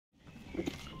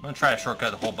I'm gonna try to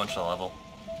shortcut a whole bunch of the level.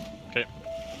 Okay.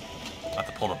 I have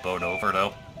to pull the boat over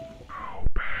though.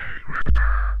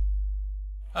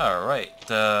 Alright,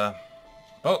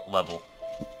 boat level.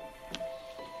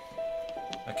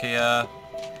 Okay,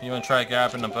 you wanna try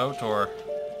grabbing the boat or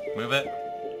move it?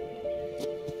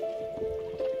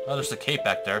 Oh, there's a cave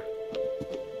back there.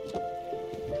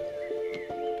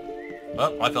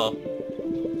 Oh, I fell.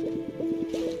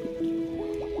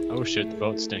 Oh shit, the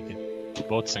boat's stinking. The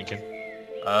boat's sinking.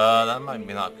 That might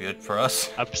be not good for us.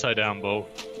 Upside down boat.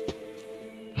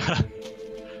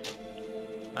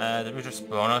 Did we just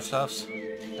blow ourselves?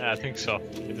 Yeah, I think so.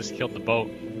 We just killed the boat.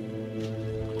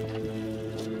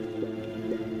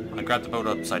 I grabbed the boat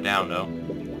upside down though.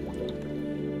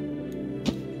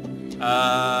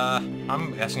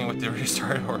 I'm guessing with the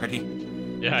restart already.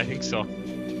 Yeah, I think so. Up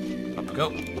we go.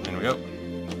 In we go.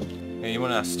 Okay, you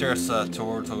wanna steer us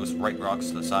towards those right rocks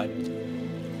to the side?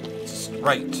 Just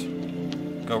right.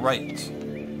 Go right.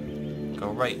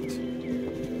 Go right.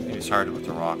 Maybe it's hard with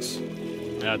the rocks.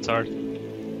 Yeah, it's hard.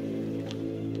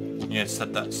 You gotta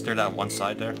set that, steer that one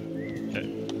side there. Okay.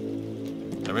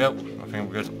 There we go. I think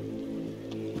we're good.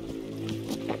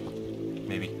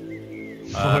 Maybe.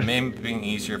 Maybe being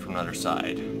easier from the other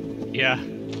side. Yeah.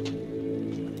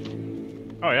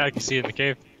 Oh yeah, I can see it in the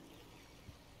cave.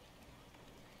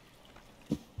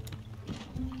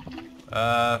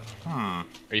 Are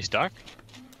you stuck?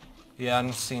 Yeah, I'm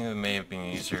just seeing it may have been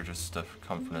easier just to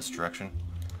come from this direction.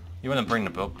 You want to bring the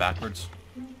boat backwards?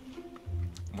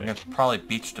 We're going to probably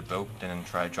beach the boat and then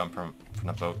try to jump from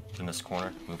the boat in this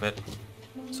corner. Move it.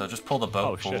 So just pull the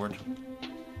boat forward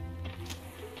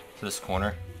to this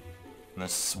corner. And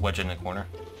this wedge in the corner.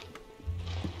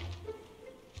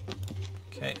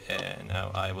 Okay, and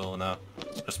now I will now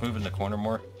just move in the corner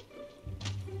more.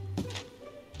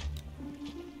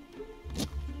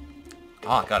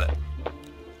 Ah, got it.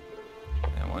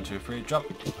 And 1, 2, 3, jump.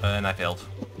 And I failed.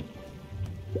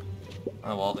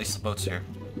 Oh well, at least the boat's here.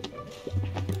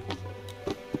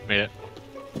 Made it.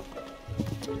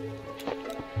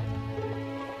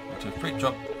 1, 2, 3,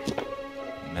 jump.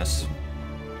 Miss.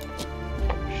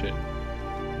 Shit.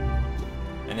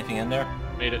 Anything in there?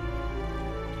 Made it.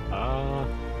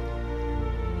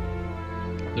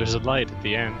 There's a light at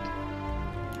the end.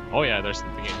 Oh yeah, there's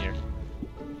something in here.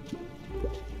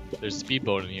 There's a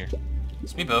speedboat in here.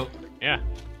 Speedboat? Yeah.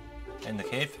 In the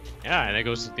cave? Yeah, and it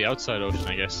goes to the outside ocean,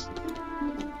 I guess.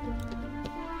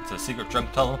 It's a secret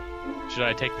drunk tunnel. Should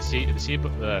I take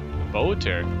the boat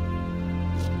or?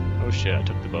 Oh shit! I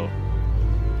took the boat.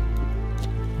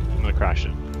 I'm gonna crash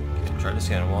it. Okay, try this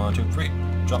again. 1, 2, 3,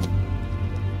 jump.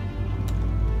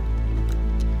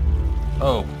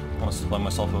 Oh, I almost let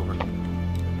myself over.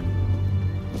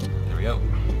 There we go.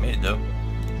 Made it though.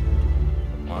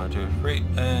 1, 2, 3,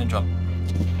 and jump.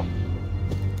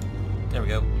 There we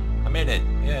go. I made it.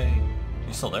 Yay.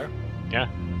 You still there? Yeah.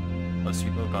 Let's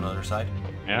speedboat on the other side.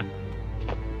 Yeah.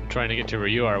 I'm trying to get to where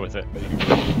you are with it.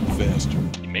 Faster.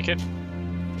 You make it?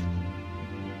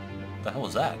 What the hell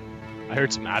was that? I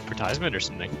heard some advertisement or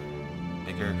something.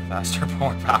 Bigger, faster,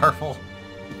 more powerful.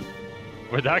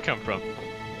 Where'd that come from?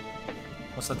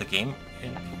 What's that? The game?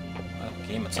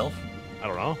 Game itself? I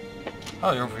don't know.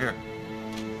 Oh, you're over here.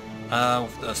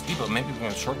 With the speedboat, maybe we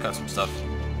can shortcut some stuff.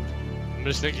 I'm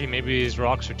just thinking maybe these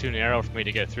rocks are too narrow for me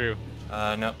to get through.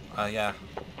 No. Yeah.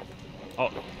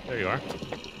 Oh, there you are.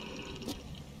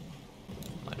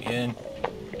 Let me in.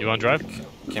 You want to drive?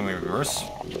 Can we reverse?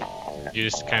 You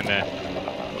just kind of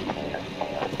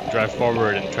drive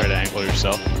forward and try to angle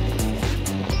yourself.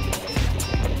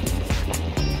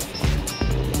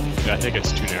 Yeah, I think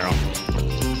it's too narrow.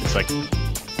 It's like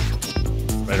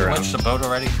right around. Launched the boat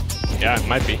already? Yeah, it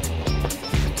might be.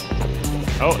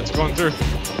 Oh, it's going through.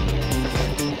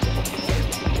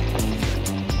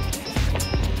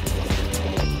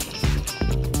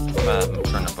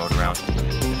 Turn the boat around.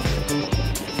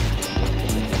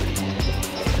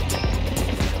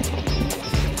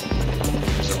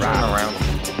 There's a Turn raft. around.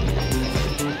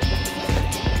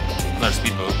 Another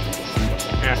speedboat.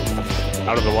 Yeah,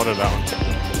 out of the water that one.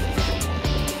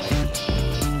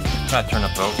 Gotta turn the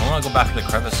boat. I wanna go back to the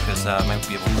crevice because I might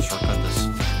be able to shortcut this.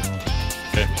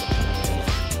 Okay.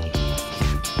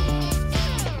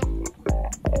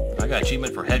 I got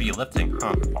achievement for heavy lifting,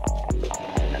 huh?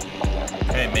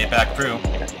 Okay, made it back through.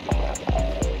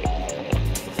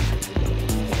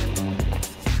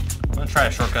 I'm gonna try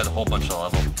to shortcut a whole bunch of the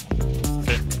level.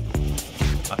 Okay.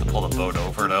 I have to pull the boat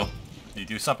over though. Did you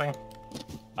do something?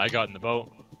 I got in the boat.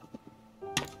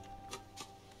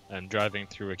 I'm driving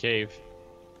through a cave.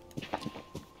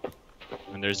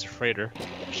 And there's a freighter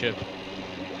ship.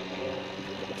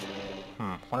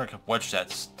 Wonder if I can wedge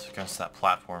that against that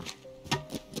platform.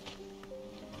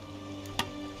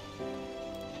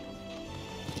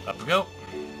 Up we go.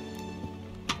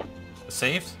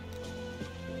 Saved?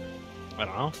 I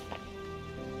don't know.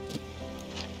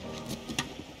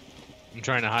 I'm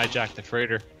trying to hijack the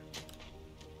freighter.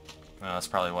 That's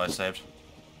probably why I saved.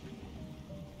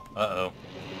 Uh-oh.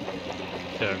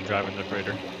 Yeah, I'm driving the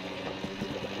freighter.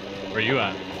 Where are you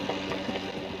at?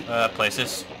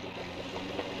 Places.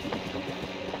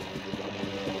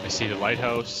 I see the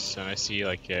lighthouse, and I see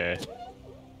like the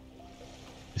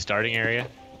starting area.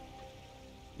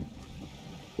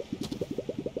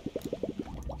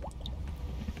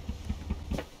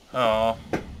 Oh.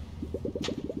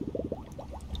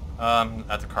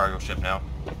 At the cargo ship now.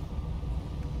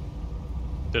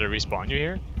 Did it respawn you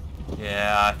here?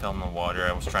 Yeah, I fell in the water.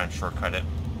 I was trying to shortcut it.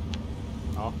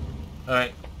 Oh.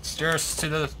 Alright, steer us to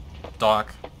the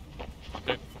dock.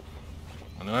 Okay.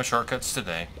 No shortcuts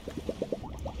today.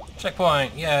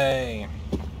 Checkpoint! Yay!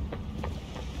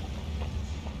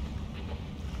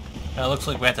 Now it looks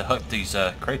like we have to hook these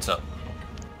crates up.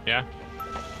 Yeah.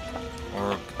 Or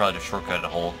we could probably just shortcut a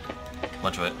whole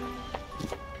bunch of it.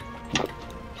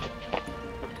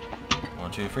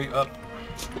 1, 2, 3, up.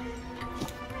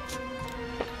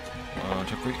 1,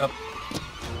 2, 3, up.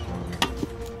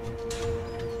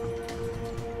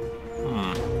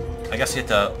 I guess you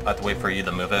have to wait for you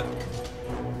to move it.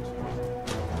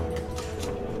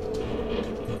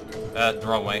 The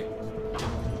wrong way.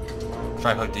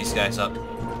 Try to hook these guys up.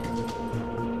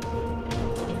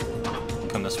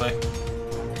 Come this way.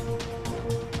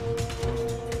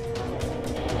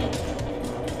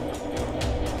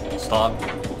 Stop.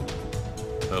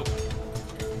 Oh.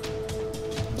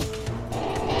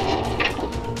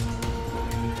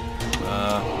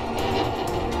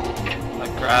 I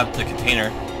grabbed the container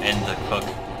and the hook.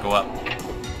 Go up.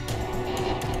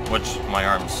 Which my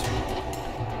arms.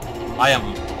 I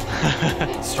am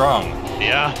strong.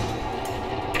 Yeah.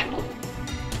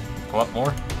 Go up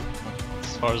more.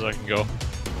 As far as I can go.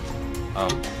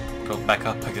 Go back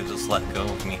up. I could just let go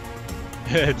of me.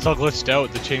 It's all glitched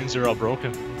out. The chains are all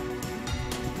broken.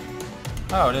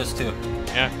 Oh, it is too.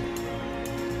 Yeah.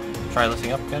 Try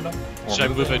lifting up, Kendall. Should I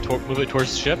move it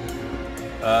towards the ship?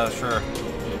 Sure.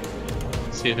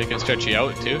 See if it can stretch you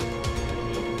out too.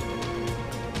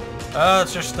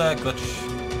 It's just a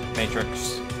glitch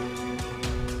matrix.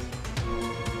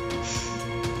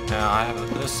 Now I have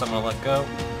this. I'm gonna let go,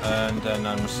 and then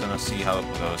I'm just gonna see how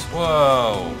it goes.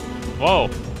 Whoa! Whoa!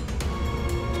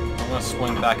 I'm gonna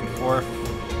swing back and forth.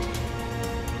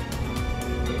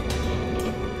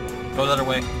 Go the other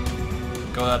way.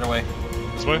 Go the other way.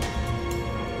 This way?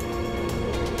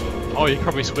 Oh, you can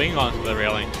probably swing onto the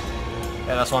railing.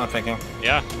 Yeah, that's what I'm thinking.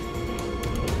 Yeah.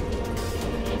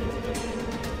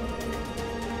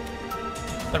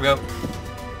 There we go.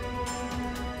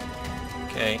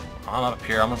 Okay, I'm up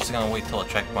here. I'm just gonna wait till a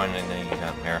checkpoint and then you get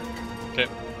up here. Okay.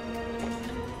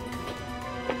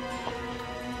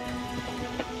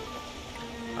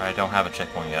 I don't have a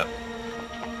checkpoint yet.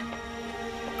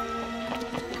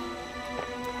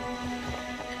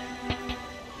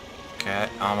 Okay,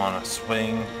 I'm on a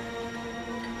swing.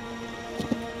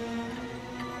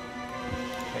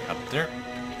 Okay, up there.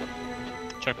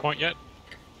 Checkpoint yet?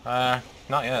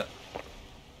 Not yet.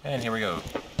 And here we go.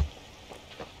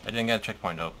 I didn't get a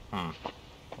checkpoint though.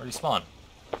 Where'd he spawn?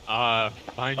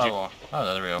 Behind you. Oh,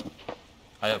 there we go.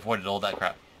 I avoided all that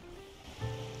crap.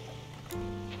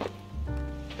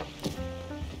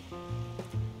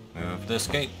 Move this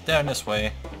gate down this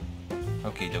way.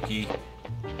 Okie dokie.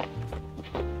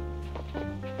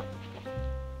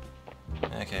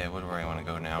 Okay, where do I want to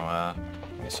go now? I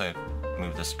guess I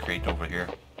move this crate over here.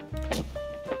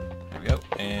 There we go.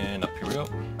 And up here we go.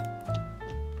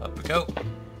 Up we go.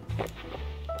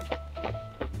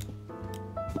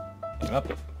 Aim up.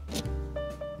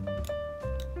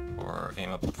 Or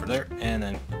aim up for there, and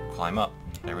then climb up.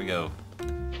 There we go.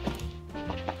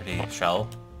 Pretty shallow.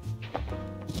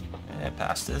 And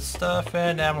past this stuff,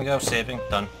 and down we go. Saving.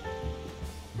 Done.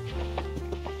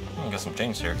 Got some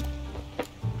chains here.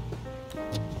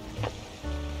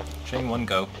 Chain 1,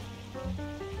 go.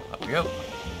 Up we go.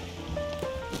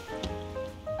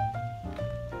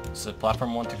 Is the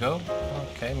platform 1 to go?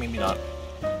 Okay, maybe not.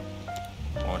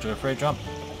 Want to do a free jump?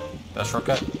 Best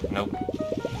shortcut? Nope.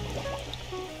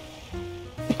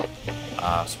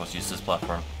 I'm supposed to use this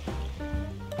platform.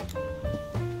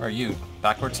 Where are you?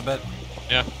 Backwards a bit?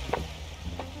 Yeah.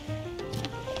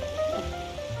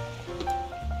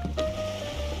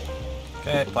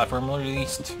 Okay, platform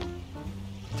released.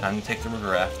 Time to take the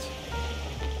river raft.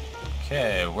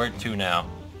 Okay, where to now?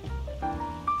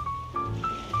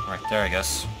 Right there, I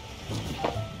guess.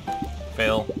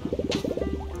 Fail.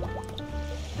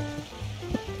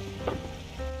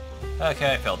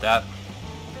 Okay, I failed that.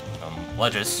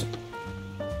 ledges.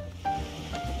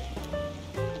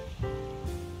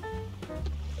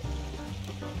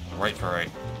 Right for right.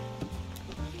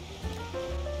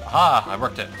 Aha! I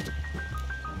worked it.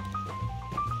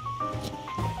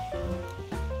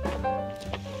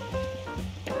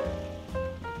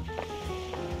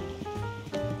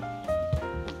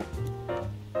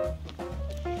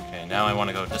 Okay, now I want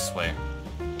to go this way.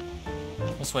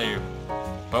 This way, your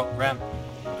boat ramp.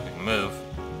 You can move.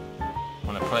 I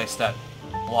want to place that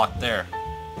block there.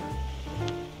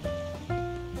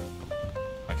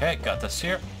 Okay, got this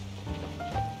here.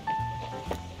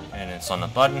 And it's on the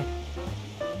button.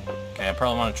 Okay, I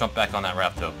probably want to jump back on that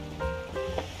raft though.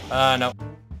 No.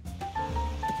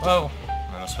 Whoa!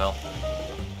 I almost fell.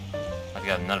 I've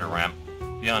got another ramp.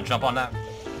 You wanna jump on that?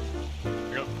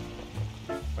 Yep.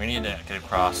 We need to get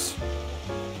across.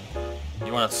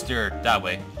 You wanna steer it that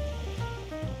way.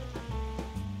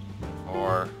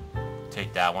 Or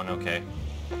take that one, okay.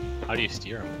 How do you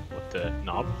steer him? With the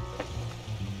knob?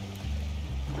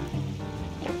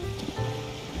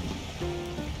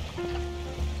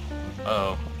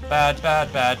 Uh-oh. Bad,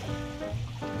 bad, bad.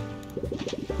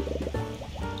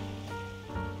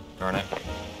 Darn it.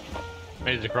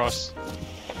 Made it across.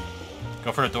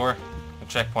 Go for the door. A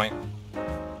checkpoint.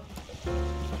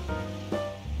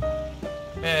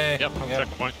 Hey. Yep, okay.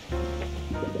 checkpoint.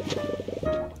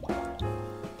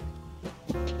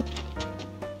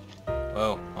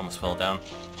 Whoa, almost fell down.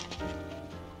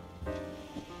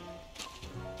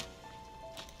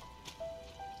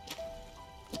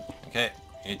 Okay,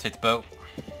 you take the boat.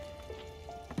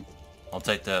 I'll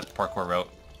take the parkour route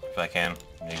if I can.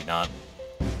 Maybe not.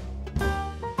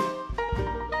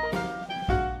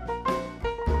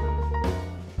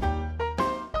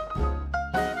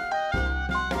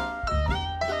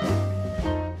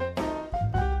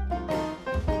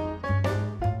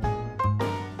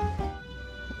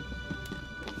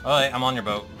 Alright, I'm on your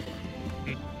boat.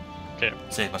 Okay.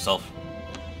 Save myself.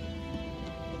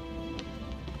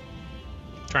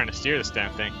 Trying to steer this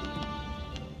damn thing.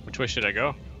 Which way should I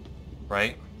go?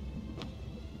 Right?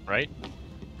 Right?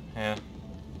 Yeah.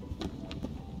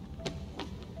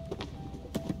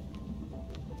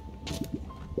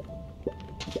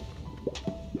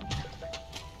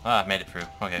 Ah, I made it through.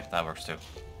 Okay, that works too.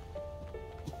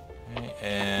 Okay,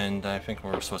 and I think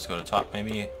we're supposed to go to the top,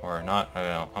 maybe, or not. I don't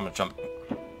know. I'm gonna jump.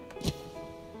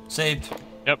 Saved.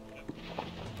 Yep.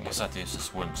 I guess I have to use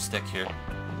this wooden stick here.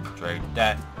 Drag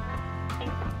that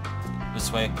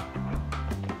this way.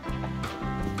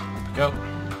 There we go.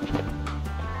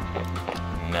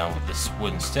 Now with this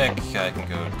wooden stick, I can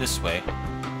go this way.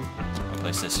 I'll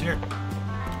place this here.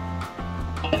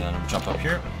 And then I'll jump up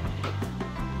here.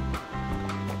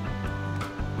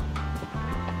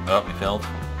 Oh, we failed.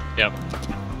 Yep.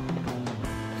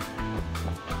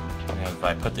 And if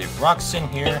I put the rocks in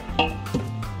here,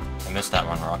 I missed that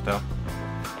one rock though.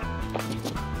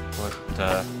 Put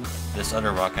this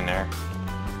other rock in there.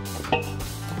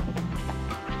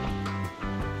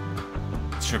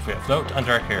 Should we float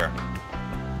under here?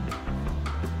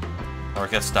 Or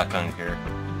get stuck under here.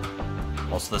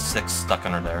 Also the stick's stuck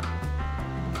under there.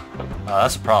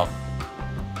 That's a problem.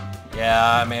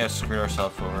 Yeah, I may have screwed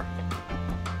ourselves over.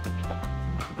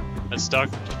 It's stuck.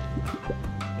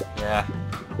 Yeah.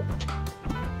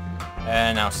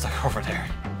 And now it's stuck over there.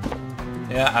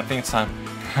 Yeah, I think it's time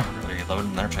to reload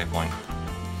another checkpoint.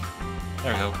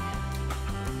 There we go.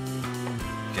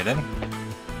 Get in.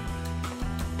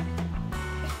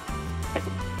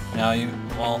 Now you,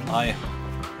 well,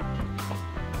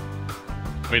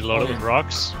 We load it with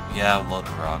rocks. yeah, load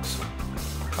the rocks.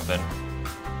 Jump in.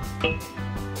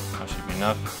 That should be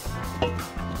enough.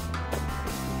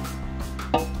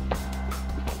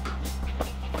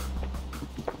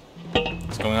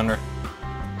 It's going under.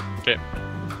 Okay.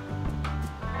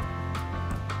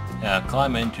 Yeah,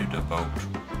 climb into the boat.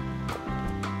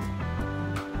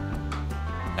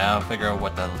 Now figure out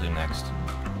what that'll do next.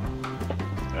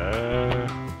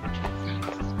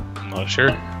 I'm not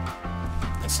sure.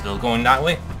 It's still going that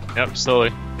way. Yep,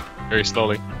 slowly. Very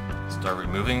slowly. Start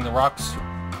removing the rocks.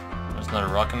 There's another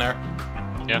rock in there.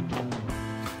 Yeah.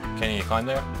 Can you climb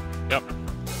there? Yep.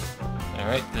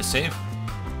 Alright, this save.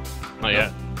 Not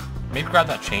yet. Maybe grab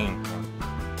that chain.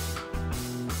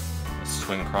 Let's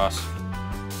swing across.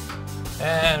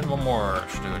 And one more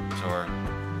should do it. Or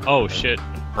Oh shit.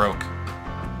 broke.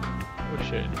 Oh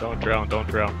shit. Don't drown, don't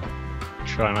drown.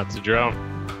 Try not to drown.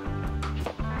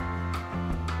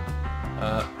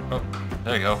 Oh,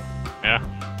 there you go. Yeah.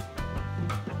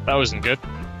 That wasn't good.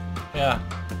 Yeah.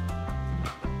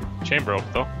 Chain broke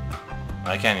though.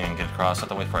 I can't even get across. I have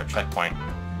to wait for a checkpoint.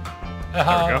 There we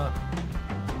go.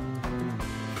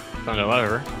 Found a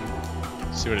lever.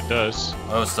 See what it does.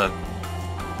 Oh, it's the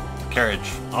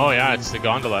carriage. Oh yeah, it's the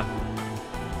gondola.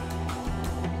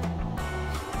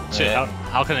 Shit, Yeah.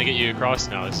 how can I get you across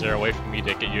now? Is there a way for me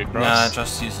to get you across? Nah,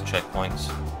 just use the checkpoints.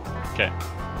 Okay.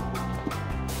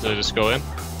 So just go in?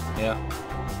 Yeah.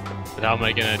 But how am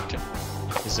I gonna...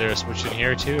 Is there a switch in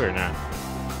here too, or not?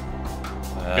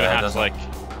 Gonna have to like...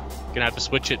 Gonna have to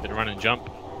switch it, then run and jump.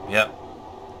 Yep.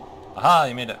 Aha,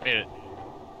 you made it. Made it.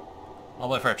 I'll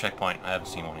wait for a checkpoint. I haven't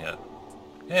seen one yet.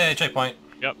 Yay, checkpoint.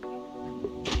 Yep.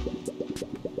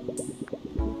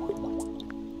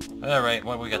 Alright,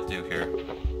 what do we got to do here?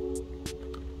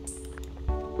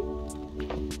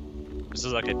 This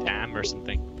is like a dam or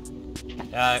something.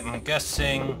 Yeah, I'm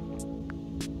guessing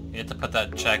you have to put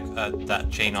that that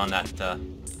chain on that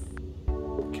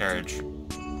carriage.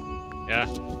 Yeah.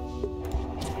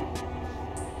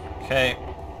 Okay.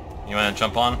 You wanna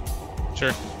jump on?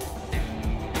 Sure.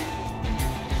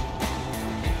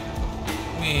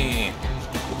 Whee!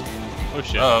 Oh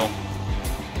shit. Oh.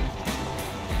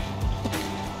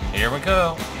 Here we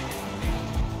go.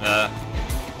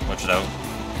 Watch it out.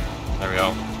 There we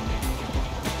go.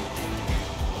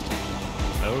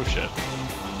 Oh shit.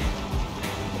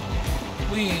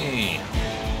 Whee!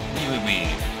 Wee wee wee.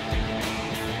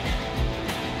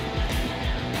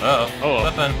 Uh-oh. Oh.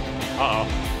 Weapon. Uh-oh.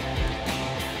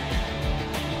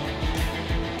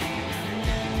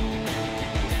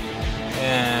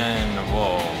 And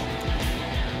whoa.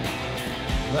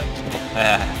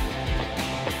 Ah.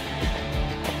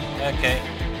 Okay.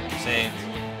 Saved.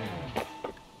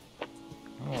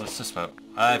 Oh, what's this about?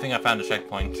 I think I found a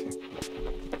checkpoint.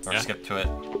 Or Yeah? skip to it.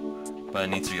 But it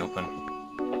needs to be open.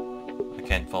 I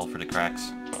can't fall for the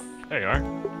cracks. There you are.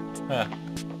 Yeah.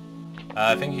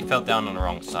 I think you fell down on the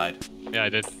wrong side. Yeah, I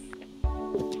did.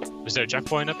 Is there a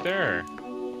checkpoint up there, or?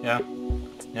 Yeah.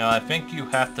 Now I think you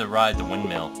have to ride the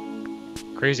windmill.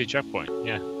 Crazy checkpoint,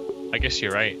 yeah. I guess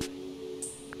you're right.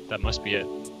 That must be it.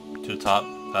 To the top.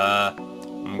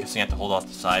 I'm guessing you have to hold off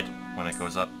the side when it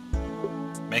goes up.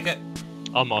 Make it?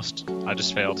 Almost. I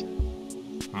just failed.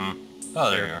 Oh,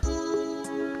 there you are.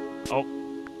 Oh.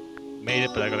 Made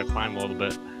it, but I gotta climb a little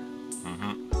bit.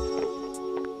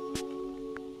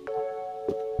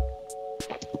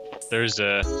 There's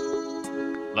a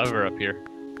lever up here.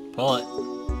 Pull it.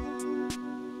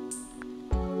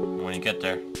 When you get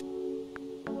there.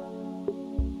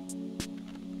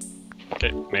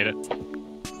 Okay, made it.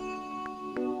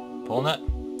 Pulling it?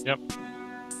 Yep.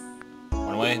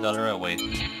 One way, the other way.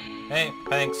 Hey,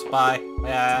 thanks, bye.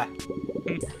 Yeah.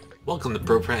 Welcome to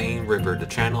Propane River, the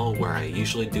channel where I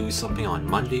usually do something on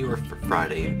Monday or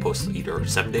Friday and post either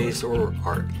 7 days or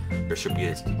ARC. There should be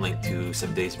a link to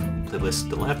 7 days playlist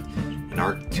to the left and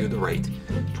ARC to the right.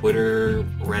 Twitter,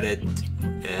 Reddit,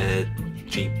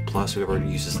 G+, whoever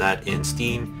uses that, and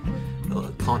Steam.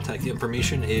 Contact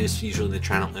information is usually the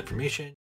channel information.